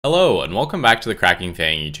Hello and welcome back to the Cracking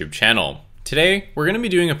FAANG YouTube channel. Today we're going to be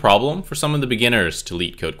doing a problem for some of the beginners to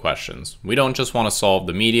Leetcode questions. We don't just want to solve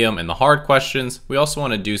the medium and the hard questions, we also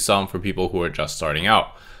want to do some for people who are just starting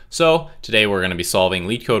out. So today we're going to be solving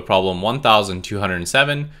Leetcode problem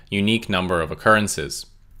 1207, unique number of occurrences.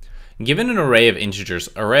 Given an array of integers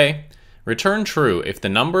array, return true if the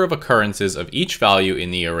number of occurrences of each value in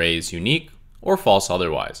the array is unique or false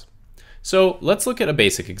otherwise. So let's look at a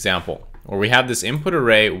basic example where we have this input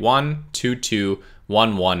array 1, 2, 2,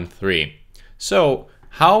 1, 1, 3. So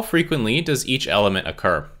how frequently does each element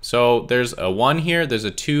occur? So there's a 1 here, there's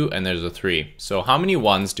a 2, and there's a 3. So how many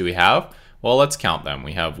 1s do we have? Well, let's count them.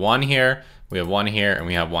 We have 1 here, we have 1 here, and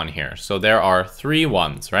we have 1 here. So there are 3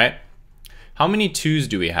 1s, right? How many 2s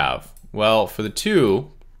do we have? Well, for the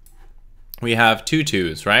 2, we have 2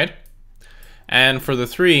 2s, right? And for the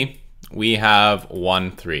 3, we have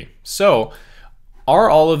 1 3. So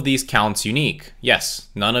are all of these counts unique? Yes,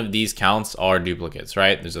 none of these counts are duplicates,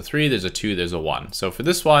 right? There's a 3, there's a 2, there's a 1. So for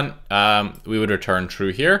this one, we would return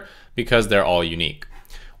true here because they're all unique.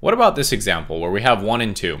 What about this example where we have 1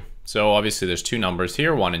 and 2? So obviously there's two numbers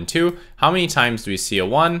here, 1 and 2. How many times do we see a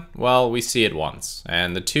 1? Well, we see it once.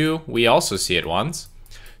 And the 2, we also see it once.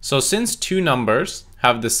 So since two numbers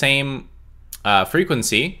have the same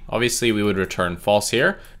frequency, obviously we would return false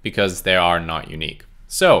here because they are not unique.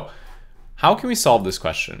 So how can we solve this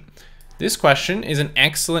question? This question is an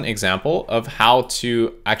excellent example of how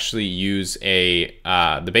to actually use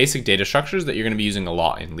the basic data structures that you're going to be using a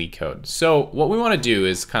lot in Leetcode. So what we want to do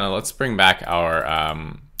is let's bring back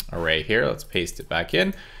our array here. Let's paste it back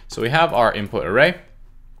in. So we have our input array.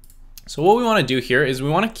 So what we want to do here is we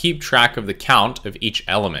want to keep track of the count of each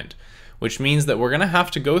element, which means that we're going to have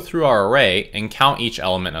to go through our array and count each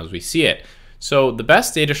element as we see it. So the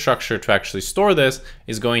best data structure to actually store this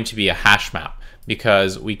is going to be a hash map,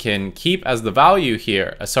 because we can keep as the value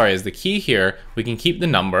here, as the key here, we can keep the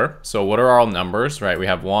number. So what are our numbers, right? We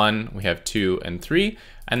have 1, we have 2, and 3.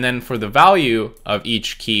 And then for the value of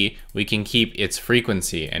each key, we can keep its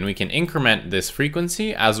frequency, and we can increment this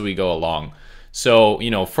frequency as we go along. So,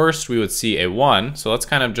 first we would see a 1. So let's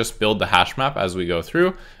kind of just build the hash map as we go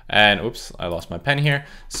through. And oops, I lost my pen here.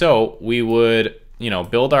 So we would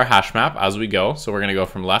build our hash map as we go. So we're going to go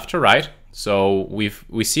from left to right. So we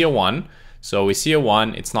see a 1. So we see a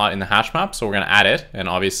 1, it's not in the hash map, so we're going to add it. And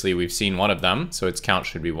obviously we've seen one of them, so its count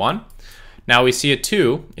should be 1. Now we see a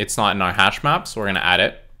 2, it's not in our hash map, so we're going to add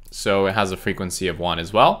it. So it has a frequency of 1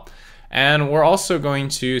 as well. And we're also going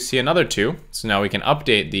to see another 2. So now we can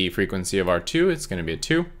update the frequency of our 2, it's going to be a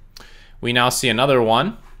 2. We now see another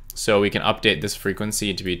 1, so we can update this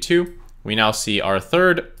frequency to be 2. We now see our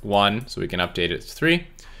third 1, so we can update it to 3.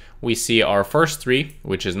 We see our first 3,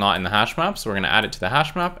 which is not in the hash map, so we're going to add it to the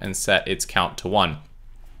hash map and set its count to 1.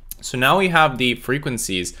 So now we have the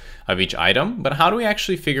frequencies of each item, but how do we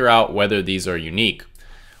actually figure out whether these are unique?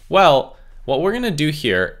 Well, what we're going to do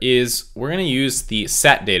here is we're going to use the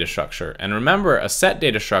set data structure. And remember, a set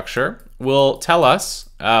data structure will tell us,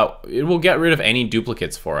 it will get rid of any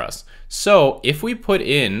duplicates for us. So if we put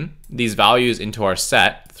in these values into our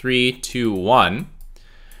set, 3, 2, 1,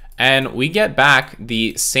 and we get back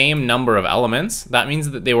the same number of elements, that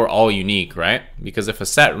means that they were all unique, right? Because if a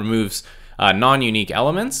set removes non-unique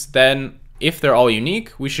elements, then if they're all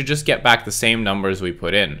unique, we should just get back the same numbers we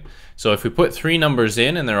put in. So if we put 3 numbers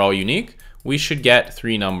in and they're all unique, we should get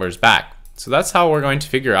 3 numbers back. So that's how we're going to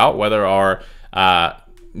figure out whether our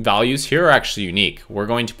values here are actually unique. We're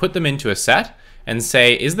going to put them into a set and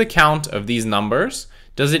say, is the count of these numbers,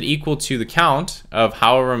 does it equal to the count of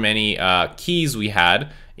however many keys we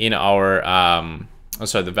had in our,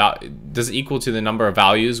 does it equal to the number of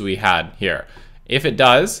values we had here? If it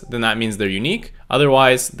does, then that means they're unique.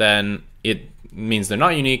 Otherwise, then it means they're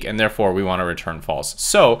not unique, and therefore we want to return false.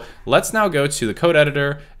 So let's now go to the code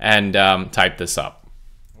editor and type this up.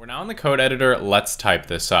 We're now in the code editor, let's type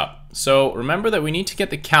this up. So remember that we need to get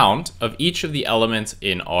the count of each of the elements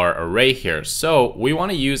in our array here. So we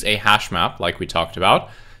want to use a hash map like we talked about.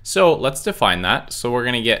 So let's define that. So we're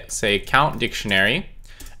going to get, say, count dictionary.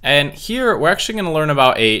 And here we're actually going to learn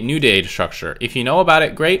about a new data structure. If you know about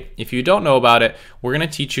it, great. If you don't know about it, we're going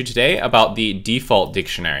to teach you today about the default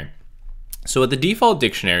dictionary. So what the default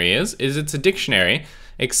dictionary is it's a dictionary,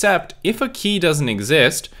 except if a key doesn't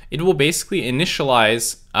exist, it will basically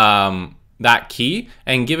initialize that key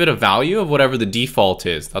and give it a value of whatever the default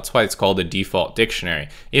is. That's why it's called a default dictionary.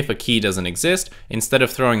 If a key doesn't exist, instead of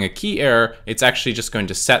throwing a key error, it's actually just going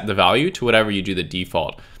to set the value to whatever you do the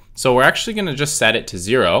default. So we're actually going to just set it to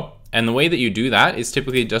 0. And the way that you do that is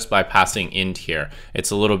typically just by passing int here.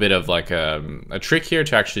 It's a little bit of like a trick here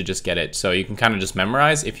to actually just get it. So you can kind of just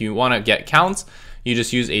memorize. If you want to get counts, you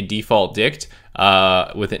just use a default dict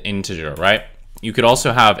with an integer, right? You could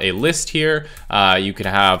also have a list here, you could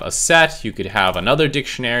have a set, you could have another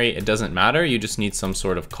dictionary, it doesn't matter, you just need some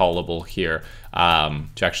sort of callable here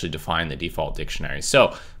to actually define the default dictionary.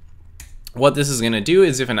 So what this is going to do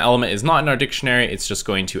is if an element is not in our dictionary, it's just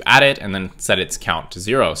going to add it and then set its count to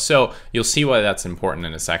 0. So you'll see why that's important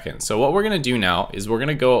in a second. So what we're going to do now is we're going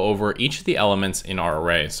to go over each of the elements in our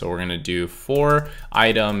array. So we're going to do for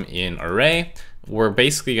item in array. We're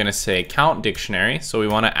basically going to say count dictionary. So we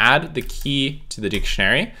want to add the key to the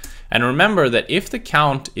dictionary. And remember that if the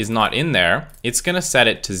count is not in there, it's going to set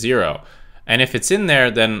it to 0. And if it's in there,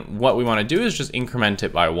 then what we want to do is just increment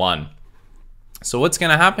it by 1. So what's going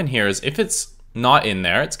to happen here is if it's not in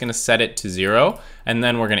there, it's going to set it to 0, and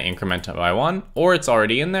then we're going to increment it by 1, or it's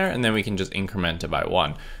already in there, and then we can just increment it by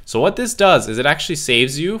 1. So what this does is it actually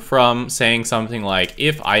saves you from saying something like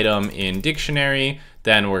if item in dictionary,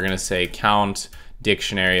 then we're going to say count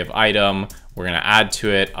dictionary of item, we're going to add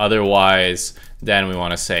to it, otherwise, then we want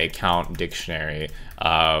to say count dictionary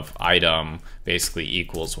of item basically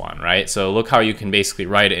equals 1, right? So look how you can basically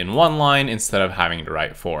write it in one line instead of having to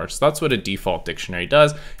write 4. So that's what a default dictionary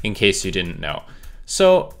does, in case you didn't know.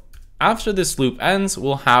 So after this loop ends,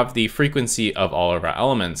 we'll have the frequency of all of our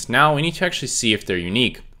elements. Now we need to actually see if they're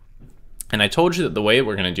unique. And I told you that the way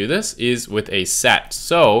we're going to do this is with a set.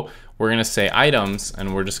 So we're going to say items,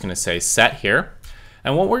 and we're just going to say set here.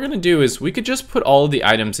 And what we're going to do is we could just put all of the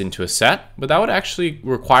items into a set, but that would actually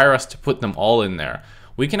require us to put them all in there.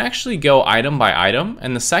 We can actually go item by item,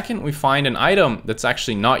 and the second we find an item that's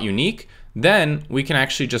actually not unique, then we can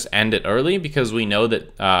actually just end it early because we know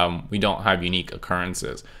that we don't have unique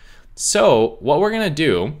occurrences. So what we're going to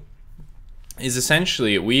do is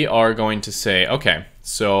essentially we are going to say, okay,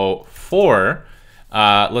 so for,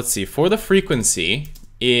 let's see, for the frequency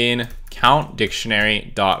in count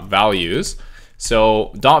dictionary dot values,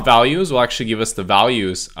 so dot values will actually give us the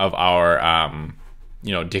values of our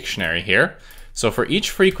dictionary here. So for each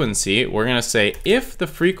frequency, we're going to say if the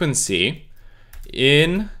frequency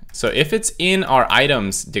so if it's in our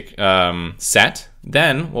items set,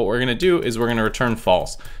 then what we're going to do is we're going to return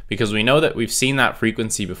false because we know that we've seen that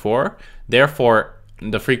frequency before. Therefore,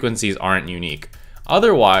 the frequencies aren't unique.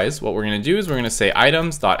 Otherwise, what we're going to do is we're going to say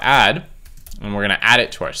items.add, and we're going to add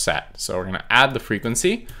it to our set. So we're going to add the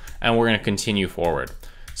frequency, and we're going to continue forward.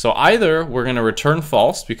 So either we're going to return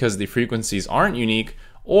false because the frequencies aren't unique,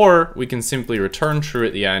 or we can simply return true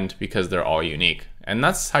at the end because they're all unique. And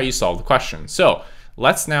that's how you solve the question. So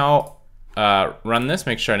let's now run this,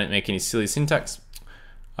 make sure I didn't make any silly syntax.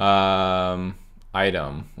 Item,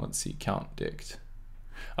 let's see, count dict.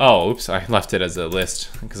 Oh, oops, I left it as a list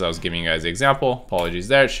because I was giving you guys the example. Apologies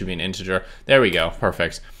there, it should be an integer. There we go,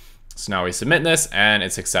 perfect. So now we submit this and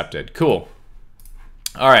it's accepted, cool.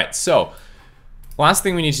 All right, so last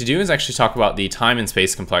thing we need to do is actually talk about the time and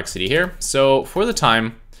space complexity here. So for the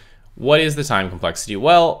time, what is the time complexity?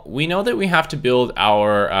 Well, we know that we have to build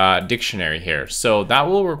our dictionary here. So that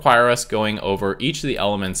will require us going over each of the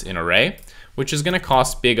elements in array, which is going to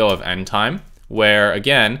cost big O of n time, where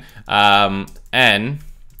again, n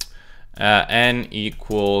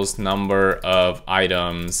equals number of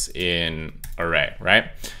items in array, right?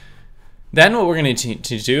 Then what we're going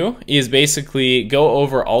to do is basically go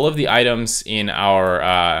over all of the items in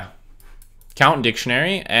our count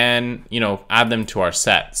dictionary and add them to our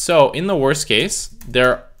set. So in the worst case,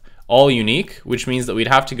 they're all unique, which means that we'd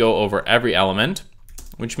have to go over every element,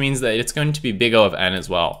 which means that it's going to be big O of n as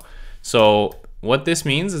well. So what this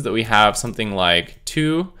means is that we have something like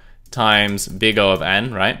 2 times big O of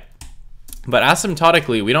n, right? But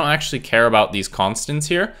asymptotically, we don't actually care about these constants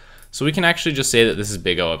here. So we can actually just say that this is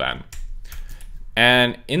big O of n.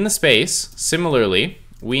 And in the space, similarly,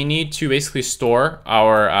 we need to basically store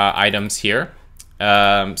our items here.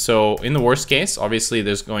 So in the worst case, obviously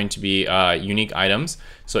there's going to be unique items.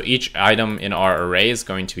 So each item in our array is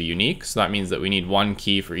going to be unique. So that means that we need one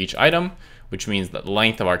key for each item, which means that the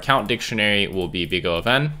length of our count dictionary will be big O of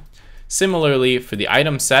n. Similarly, for the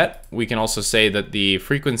item set, we can also say that the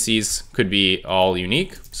frequencies could be all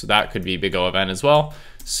unique. So that could be big O of n as well.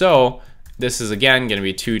 So this is again going to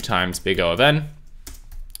be 2 times big O of n,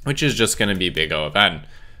 which is just going to be big O of n.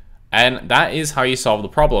 And that is how you solve the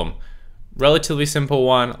problem. relatively simple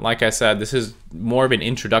one. Like I said, this is more of an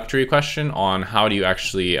introductory question on how do you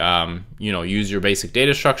actually use your basic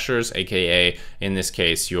data structures, aka in this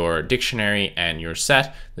case your dictionary and your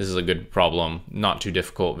set. This is a good problem, not too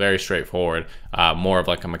difficult, very straightforward, more of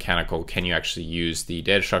like a mechanical, can you actually use the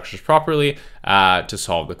data structures properly to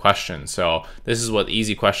solve the question. So this is what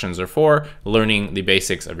easy questions are for, learning the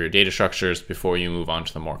basics of your data structures before you move on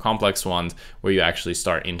to the more complex ones where you actually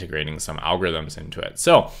start integrating some algorithms into it.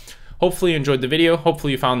 So hopefully you enjoyed the video.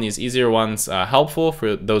 Hopefully you found these easier ones helpful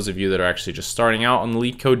for those of you that are actually just starting out on the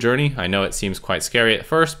Leetcode journey. I know it seems quite scary at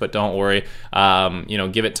first, but don't worry.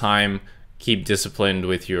 Give it time, keep disciplined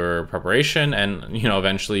with your preparation, and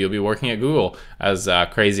eventually you'll be working at Google, as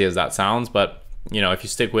crazy as that sounds. But if you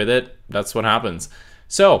stick with it, that's what happens.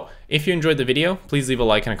 So if you enjoyed the video, please leave a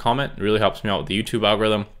like and a comment. It really helps me out with the YouTube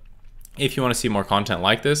algorithm. If you want to see more content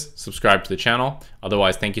like this, subscribe to the channel.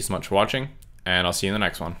 Otherwise, thank you so much for watching, and I'll see you in the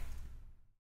next one.